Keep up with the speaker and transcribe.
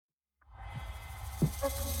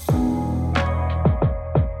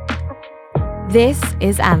This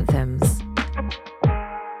is Anthems.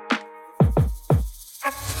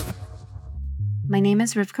 My name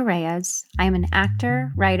is Rivkah Reyes. I am an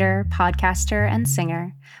actor, writer, podcaster, and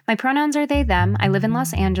singer. My pronouns are they, them. I live in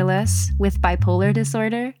Los Angeles with bipolar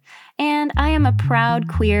disorder. And I am a proud,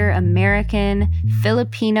 queer, American,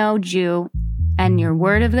 Filipino Jew. And your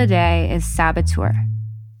word of the day is saboteur.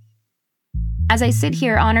 As I sit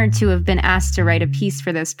here honored to have been asked to write a piece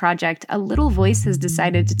for this project, a little voice has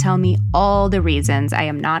decided to tell me all the reasons I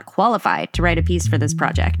am not qualified to write a piece for this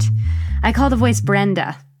project. I call the voice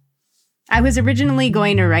Brenda. I was originally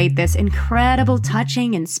going to write this incredible,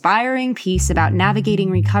 touching, inspiring piece about navigating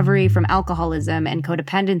recovery from alcoholism and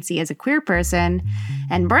codependency as a queer person,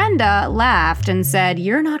 and Brenda laughed and said,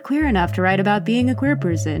 "You're not queer enough to write about being a queer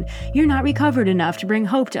person. You're not recovered enough to bring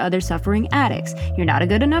hope to other suffering addicts. You're not a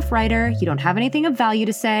good enough writer. You don't have anything of value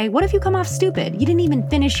to say. What if you come off stupid? You didn't even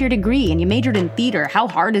finish your degree and you majored in theater. How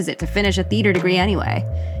hard is it to finish a theater degree anyway?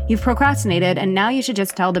 You've procrastinated, and now you should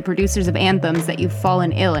just tell the producers of Anthems that you've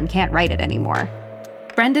fallen ill and can't write it anymore."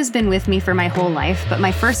 Brenda's been with me for my whole life, but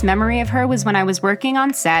my first memory of her was when I was working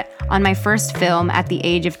on set on my first film at the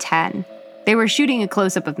age of 10. They were shooting a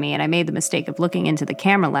close-up of me, and I made the mistake of looking into the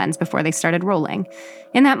camera lens before they started rolling.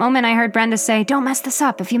 In that moment, I heard Brenda say, "Don't mess this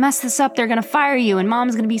up. If you mess this up, they're gonna fire you, and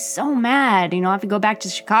Mom's gonna be so mad. I have to go back to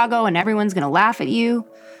Chicago, and everyone's gonna laugh at you."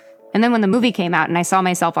 And then when the movie came out and I saw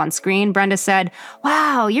myself on screen, Brenda said,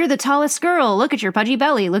 "Wow, you're the tallest girl. Look at your pudgy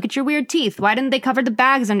belly. Look at your weird teeth. Why didn't they cover the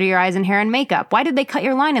bags under your eyes and hair and makeup? Why did they cut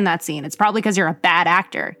your line in that scene? It's probably because you're a bad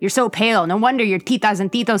actor. You're so pale. No wonder your titas and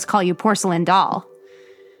titos call you porcelain doll."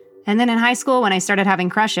 And then in high school, when I started having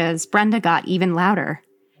crushes, Brenda got even louder.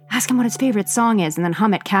 "Ask him what his favorite song is and then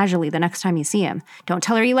hum it casually the next time you see him. Don't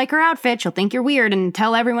tell her you like her outfit. She'll think you're weird, and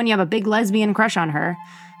tell everyone you have a big lesbian crush on her.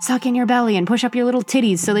 Suck in your belly and push up your little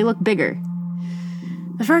titties so they look bigger."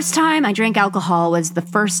 The first time I drank alcohol was the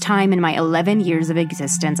first time in my 11 years of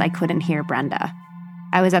existence I couldn't hear Brenda.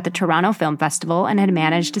 I was at the Toronto Film Festival and had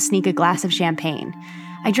managed to sneak a glass of champagne.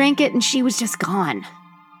 I drank it and she was just gone.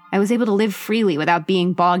 I was able to live freely without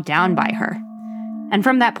being bogged down by her. And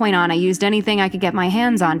from that point on, I used anything I could get my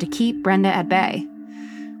hands on to keep Brenda at bay.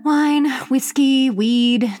 Wine, whiskey,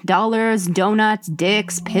 weed, dollars, donuts,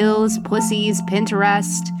 dicks, pills, pussies,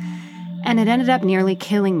 Pinterest. And it ended up nearly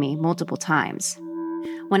killing me multiple times.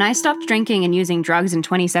 When I stopped drinking and using drugs in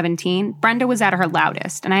 2017, Brenda was at her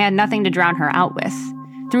loudest, and I had nothing to drown her out with.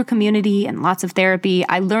 Through community and lots of therapy,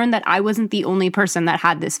 I learned that I wasn't the only person that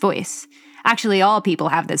had this voice. Actually, all people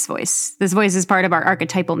have this voice. This voice is part of our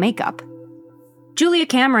archetypal makeup. Julia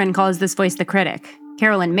Cameron calls this voice the critic.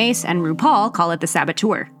 Carolyn Mace and RuPaul call it the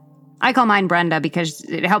saboteur. I call mine Brenda because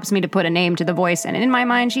it helps me to put a name to the voice, and in my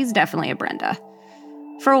mind, she's definitely a Brenda.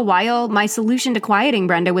 For a while, my solution to quieting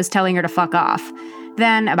Brenda was telling her to fuck off.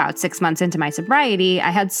 Then, about 6 months into my sobriety, I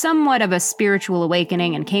had somewhat of a spiritual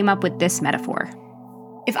awakening and came up with this metaphor.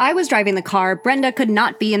 If I was driving the car, Brenda could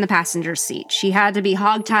not be in the passenger seat. She had to be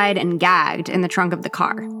hogtied and gagged in the trunk of the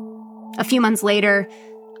car. A few months later,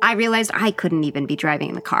 I realized I couldn't even be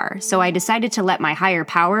driving the car, so I decided to let my higher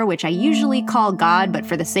power, which I usually call God, but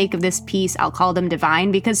for the sake of this piece, I'll call them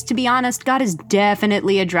divine, because to be honest, God is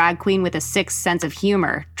definitely a drag queen with a sixth sense of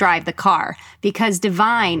humor, drive the car, because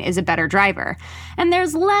divine is a better driver, and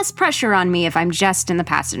there's less pressure on me if I'm just in the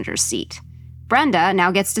passenger seat. Brenda now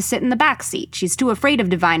gets to sit in the back seat. She's too afraid of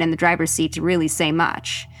divine in the driver's seat to really say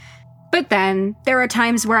much. But then, there are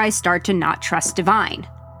times where I start to not trust divine.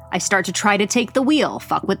 I start to try to take the wheel,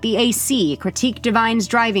 fuck with the AC, critique Divine's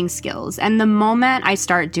driving skills, and the moment I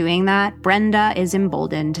start doing that, Brenda is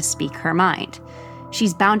emboldened to speak her mind.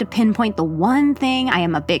 She's bound to pinpoint the one thing I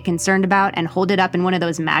am a bit concerned about and hold it up in one of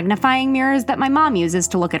those magnifying mirrors that my mom uses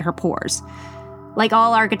to look at her pores. Like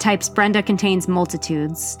all archetypes, Brenda contains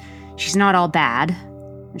multitudes. She's not all bad.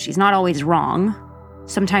 She's not always wrong.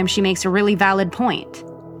 Sometimes she makes a really valid point.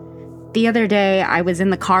 The other day, I was in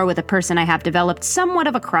the car with a person I have developed somewhat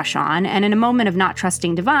of a crush on, and in a moment of not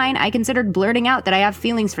trusting divine, I considered blurting out that I have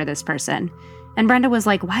feelings for this person. And Brenda was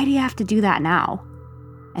like, "Why do you have to do that now?"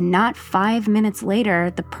 And not 5 minutes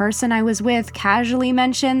later, the person I was with casually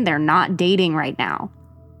mentioned they're not dating right now.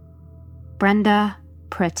 Brenda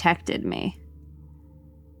protected me.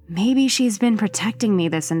 Maybe she's been protecting me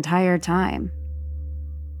this entire time.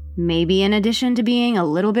 Maybe in addition to being a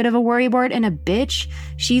little bit of a worrywart and a bitch,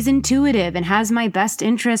 she's intuitive and has my best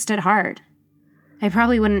interest at heart. I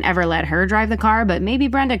probably wouldn't ever let her drive the car, but maybe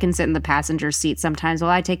Brenda can sit in the passenger seat sometimes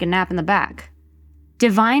while I take a nap in the back.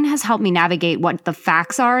 Divine has helped me navigate what the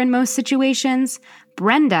facts are in most situations.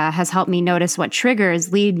 Brenda has helped me notice what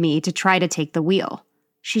triggers lead me to try to take the wheel.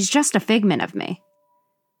 She's just a figment of me.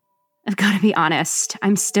 I've got to be honest,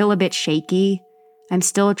 I'm still a bit shaky. I'm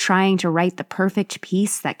still trying to write the perfect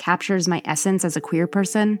piece that captures my essence as a queer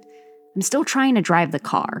person. I'm still trying to drive the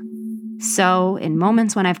car. So, in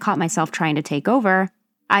moments when I've caught myself trying to take over,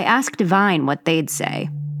 I ask Divine what they'd say.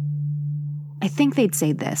 I think they'd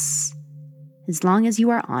say this: as long as you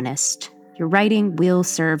are honest, your writing will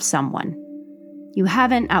serve someone. You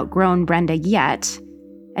haven't outgrown Brenda yet,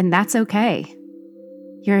 and that's okay.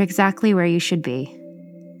 You're exactly where you should be.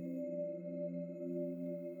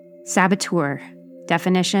 Saboteur.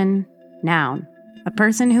 Definition: noun. A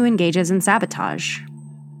person who engages in sabotage.